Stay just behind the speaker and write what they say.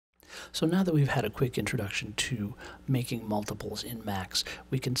So now that we've had a quick introduction to making multiples in Max,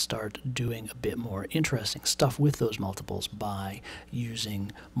 we can start doing a bit more interesting stuff with those multiples by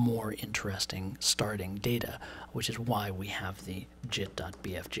using more interesting starting data, which is why we have the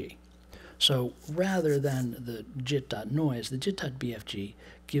jit.bfg. So rather than the jit.noise, the jit.bfg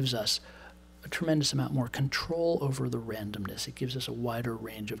gives us a tremendous amount more control over the randomness. It gives us a wider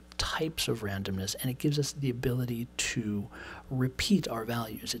range of types of randomness, and it gives us the ability to repeat our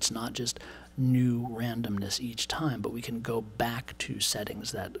values. It's not just new randomness each time, but we can go back to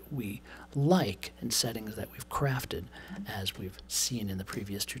settings that we like and settings that we've crafted as we've seen in the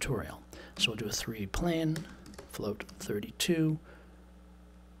previous tutorial. So we'll do a 3 plane, float 32,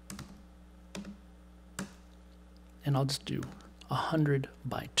 and I'll just do 100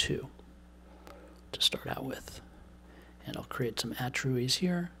 by 2 to start out with. And I'll create some attributes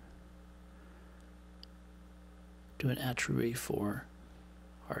here. Do an attribute for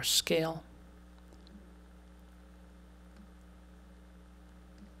our scale,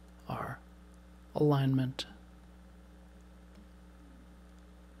 our alignment,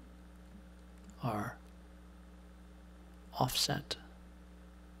 our offset,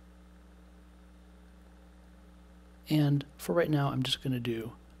 and for right now I'm just going to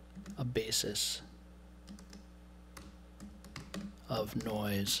do a basis of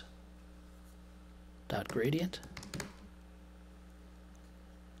noise dot gradient,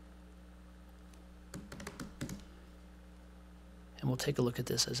 and we'll take a look at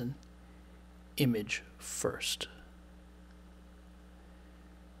this as an image first.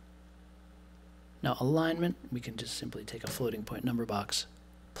 Now alignment, we can just simply take a floating point number box,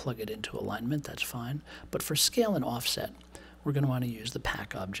 plug it into alignment, that's fine. But for scale and offset, we're going to want to use the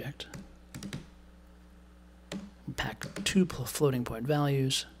pack object. Pack 2 floating point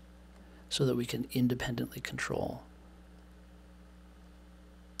values so that we can independently control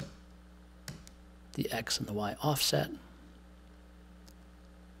the X and the Y offset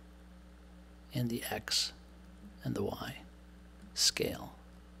and the X and the Y scale.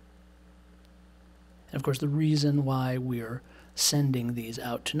 And of course the reason why we're sending these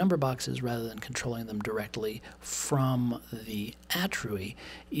out to number boxes rather than controlling them directly from the attribute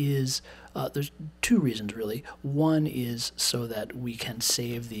is there's 2 reasons really. One is so that we can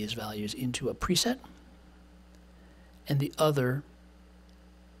save these values into a preset, and the other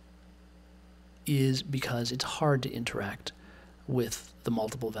is because it's hard to interact with the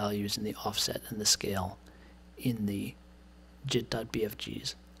multiple values in the offset and the scale in the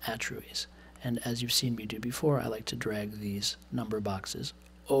jit.bfg's attributes. And as you've seen me do before, I like to drag these number boxes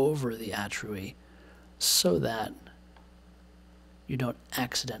over the attribute so that you don't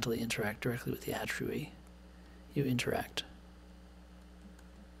accidentally interact directly with the attribute. You interact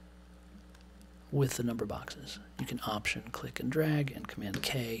with the number boxes. You can option click and drag and Command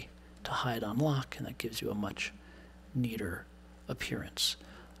K to hide on lock, and that gives you a much neater appearance.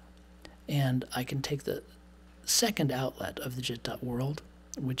 And I can take the second outlet of the jit.world,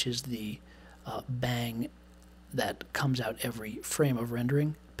 which is the bang that comes out every frame of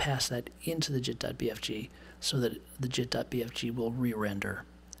rendering, pass that into the jit.bfg so that the jit.bfg will re-render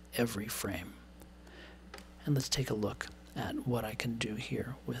every frame. And let's take a look at what I can do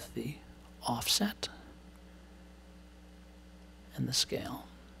here with the offset and the scale.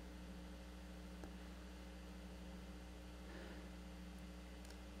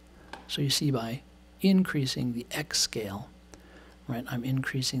 So you see, by increasing the X scale, right, I'm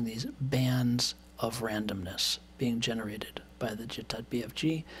increasing these bands of randomness being generated by the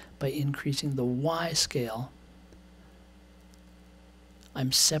jit.bfg. By increasing the Y scale,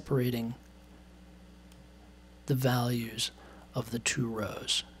 I'm separating the values of the 2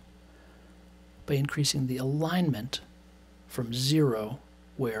 rows. By increasing the alignment from 0,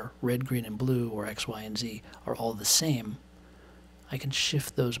 where red, green, and blue, or X, Y, and Z are all the same, I can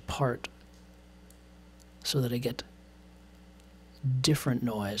shift those apart so that I get different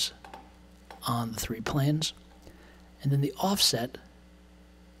noise on the 3 planes. And then the offset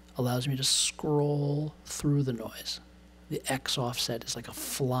allows me to scroll through the noise. The X offset is like a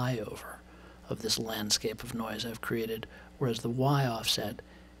flyover of this landscape of noise I've created, whereas the Y offset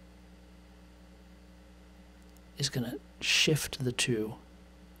is going to shift the 2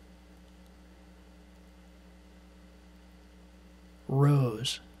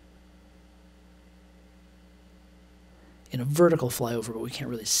 rows in a vertical flyover, but we can't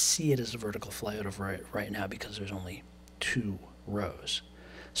really see it as a vertical flyover right now because there's only 2 rows.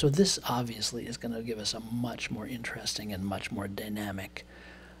 So this obviously is going to give us a much more interesting and much more dynamic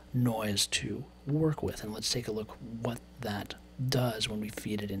noise to work with. And let's take a look what that does when we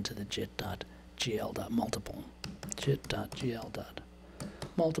feed it into the jit.gl.multiple. Jit.gl.multiple.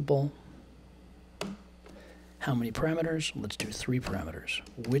 multiple. How many parameters? Let's do 3 parameters.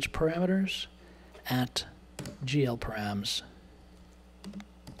 Which parameters? At glparams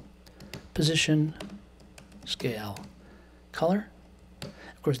position, scale, color.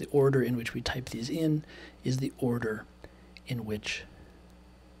 Of course, the order in which we type these in is the order in which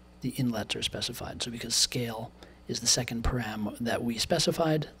the inlets are specified. So because scale is the second param that we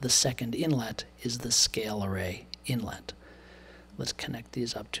specified, the second inlet is the scale array inlet. Let's connect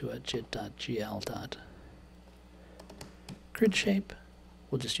these up to a jit.gl.grid shape.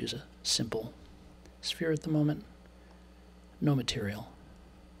 We'll just use a simple sphere at the moment, no material.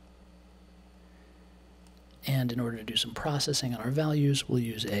 And in order to do some processing on our values, we'll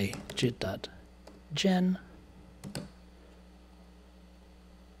use a jit.gen.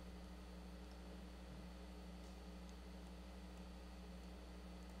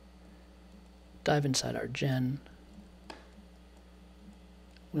 Dive inside our gen.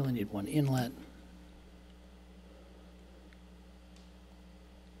 We only need 1 inlet.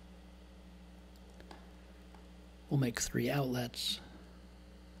 We'll make 3 outlets.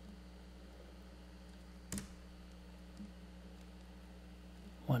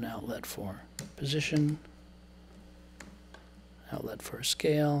 One outlet for position, outlet for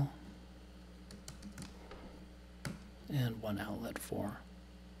scale, and 1 outlet for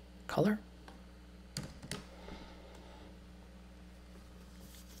color.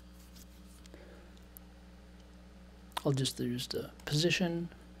 I'll just use the position.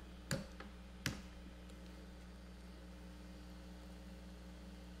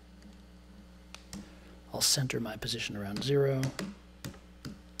 I'll center my position around 0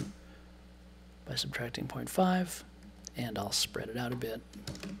 by subtracting 0.5, and I'll spread it out a bit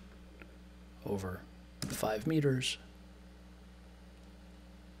over 5 meters.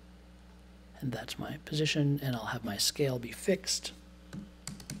 And that's my position, and I'll have my scale be fixed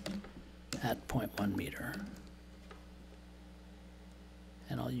at 0.1 meter.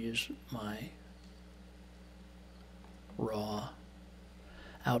 And I'll use my raw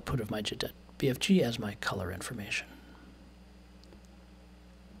output of my jit.bfg as my color information.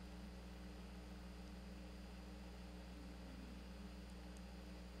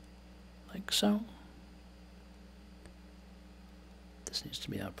 Like so. This needs to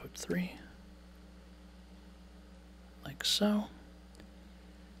be output 3. Like so.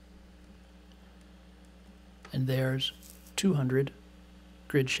 And there's 200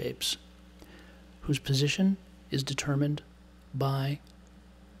 grid shapes whose position is determined by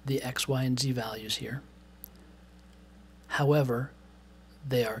the x, y, and z values here. However,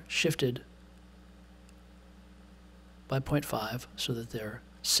 they are shifted by 0.5 so that they're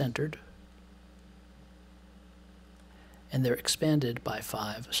centered, and they're expanded by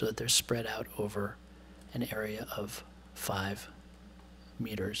 5 so that they're spread out over an area of 5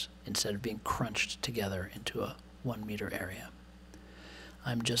 meters instead of being crunched together into a 1 meter area.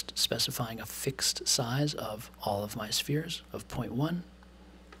 I'm just specifying a fixed size of all of my spheres of 0.1.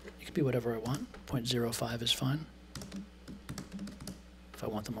 It can be whatever I want. 0.05 is fine. If I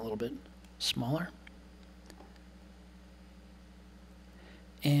want them a little bit smaller.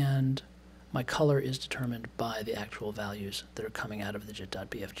 And my color is determined by the actual values that are coming out of the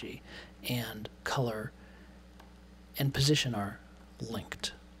jit.bfg. And color and position are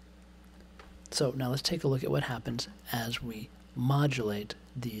linked. So now let's take a look at what happens as we modulate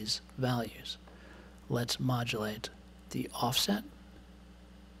these values. Let's modulate the offset.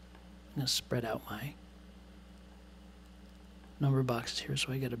 I'm going to spread out my number boxes here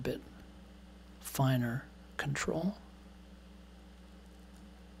so I get a bit finer control.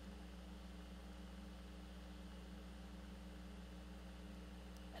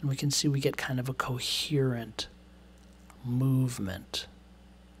 And we can see we get kind of a coherent movement.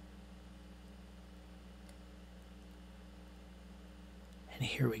 And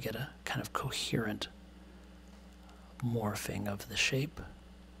here we get a kind of coherent morphing of the shape.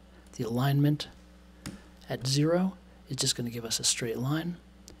 The alignment at 0 is just going to give us a straight line.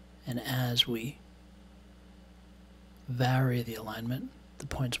 And as we vary the alignment, the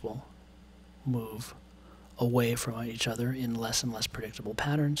points will move away from each other in less and less predictable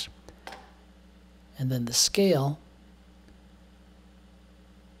patterns. And then the scale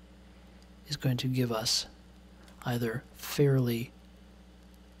is going to give us either fairly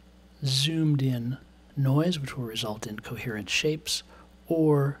zoomed in noise, which will result in coherent shapes,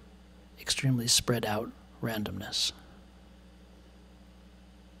 or extremely spread out randomness.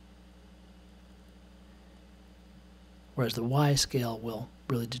 Whereas the Y scale will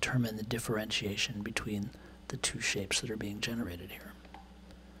really determine the differentiation between the two shapes that are being generated here.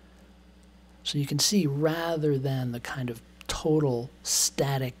 So you can see, rather than the kind of total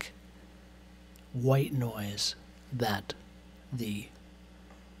static white noise that the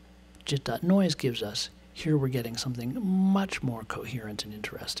jit.noise gives us, here we're getting something much more coherent and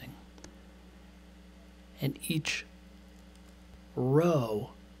interesting. And each row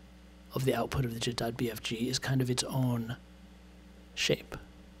of the output of the jit.bfg is kind of its own shape.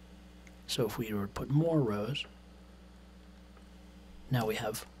 So if we were to put more rows, now we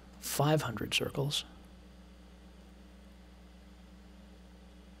have 500 circles.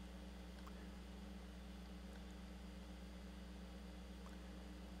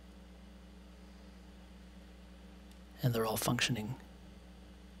 And they're all functioning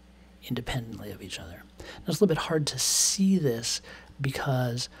independently of each other. Now it's a little bit hard to see this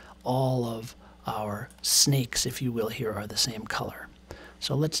because all of our snakes, if you will, here are the same color.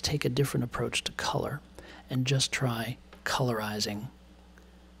 So let's take a different approach to color and just try colorizing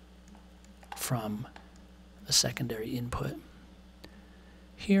from a secondary input.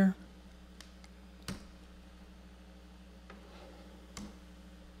 Here,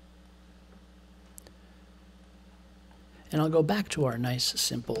 and I'll go back to our nice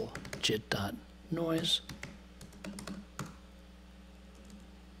simple jit.noise.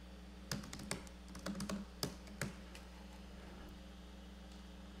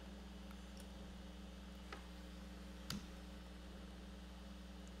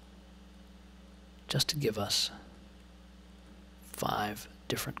 Just to give us 5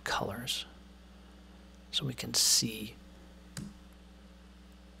 different colors so we can see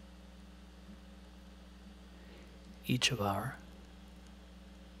each of our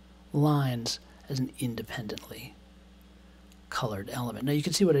lines as an independently colored element. Now you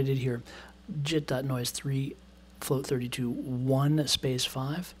can see what I did here. Jit.noise 3, float 32, 1 space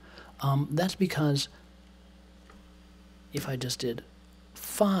 5. That's because if I just did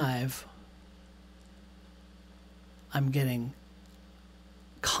 5, I'm getting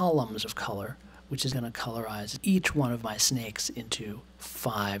columns of color, which is going to colorize each one of my snakes into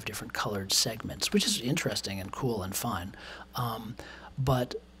 5 different colored segments, which is interesting and cool and fun.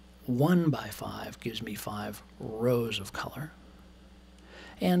 But 1 by 5 gives me 5 rows of color.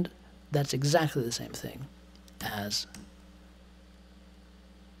 And that's exactly the same thing as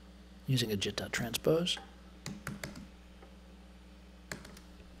using a jit.transpose.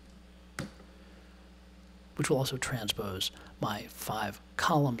 Which will also transpose my 5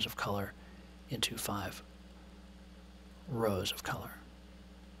 columns of color into 5 rows of color.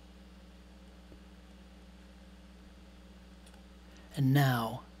 And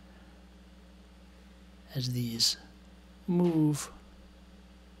now, as these move,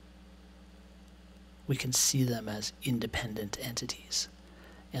 we can see them as independent entities.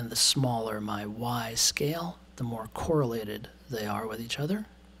 And the smaller my Y scale, the more correlated they are with each other,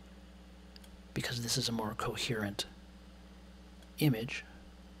 because this is a more coherent image.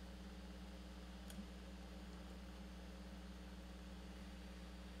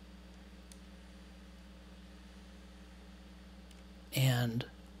 And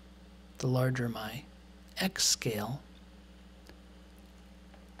the larger my X scale,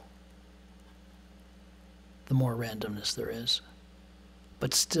 the more randomness there is,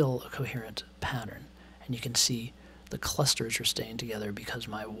 but still a coherent pattern. And you can see the clusters are staying together because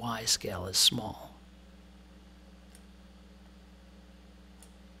my Y scale is small.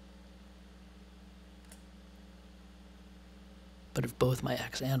 But if both my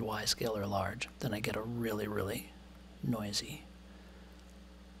X and Y scale are large, then I get a really, really noisy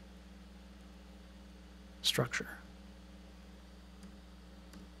structure.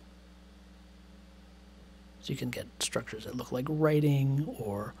 So you can get structures that look like writing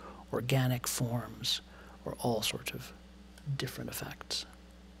or organic forms or all sorts of different effects.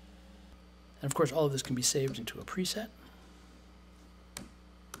 And of course, all of this can be saved into a preset.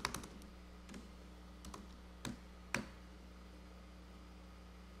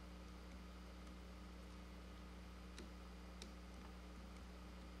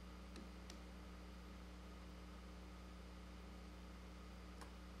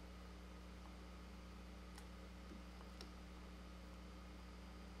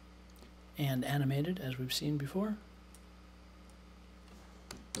 And animated, as we've seen before.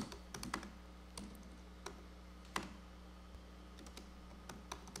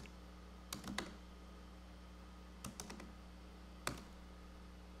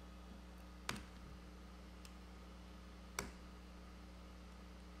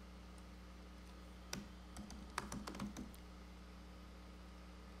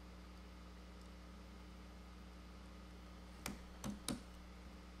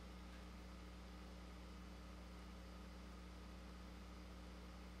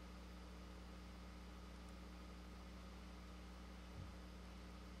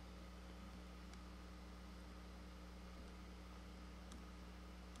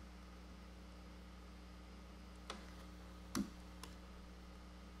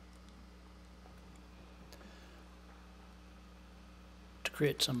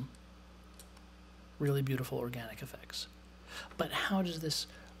 create some really beautiful organic effects. But how does this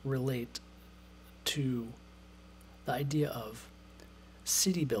relate to the idea of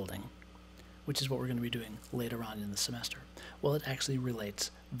city building, which is what we're going to be doing later on in the semester? Well, it actually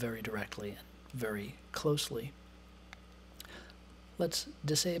relates very directly and very closely. Let's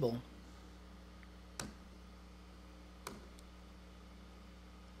disable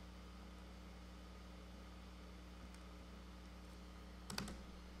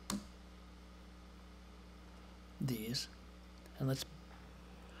these, and let's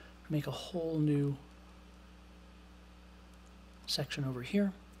make a whole new section over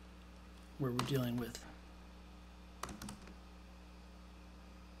here where we're dealing with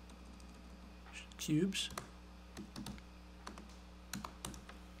cubes.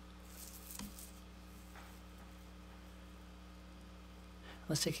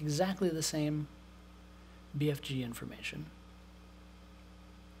 Let's take exactly the same BFG information,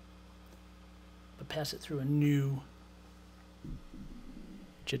 but pass it through a new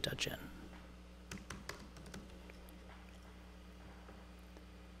jit.gen.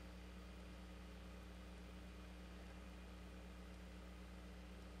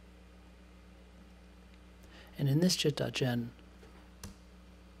 And in this jit.gen,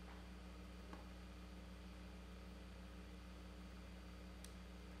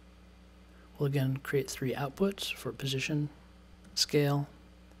 we'll again create 3 outputs for position, scale,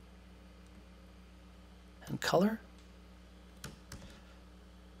 and color.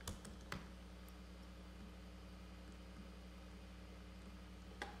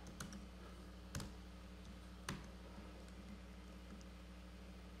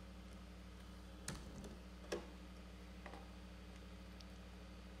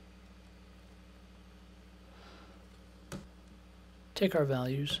 Take our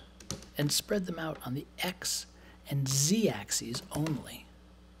values and spread them out on the X and Z axes only,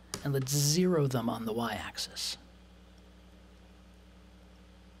 and let's zero them on the Y axis.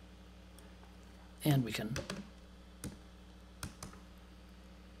 And we can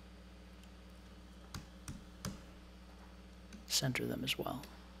center them as well.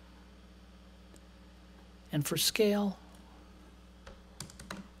 And for scale,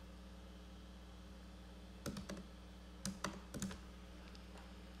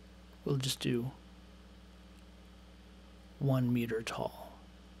 we'll just do 1 meter tall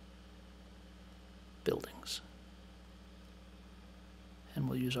buildings. And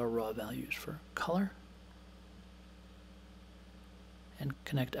we'll use our raw values for color and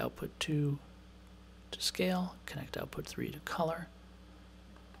connect output 2 to scale, connect output 3 to color.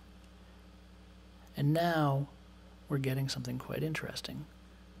 And now we're getting something quite interesting.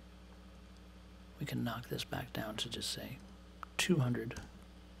 We can knock this back down to just say 200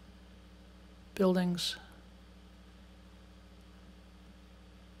 buildings.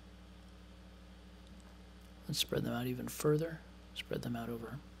 Let's spread them out even further. Spread them out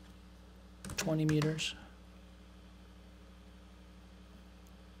over 20 meters.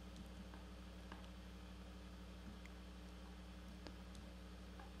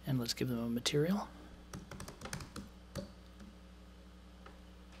 And let's give them a material.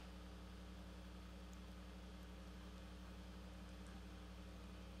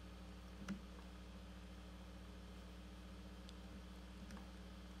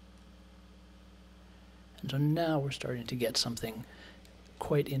 And so now we're starting to get something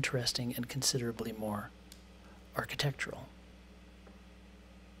quite interesting and considerably more architectural.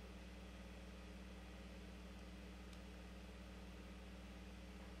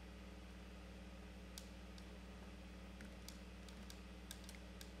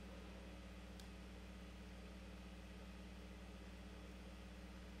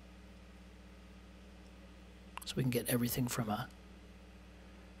 So we can get everything from a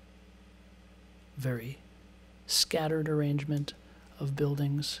very scattered arrangement of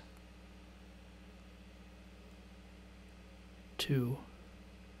buildings to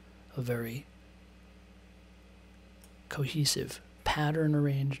a very cohesive pattern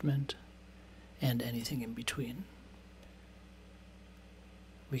arrangement and anything in between.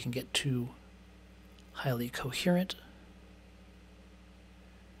 We can get to highly coherent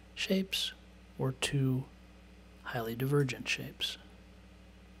shapes or to highly divergent shapes.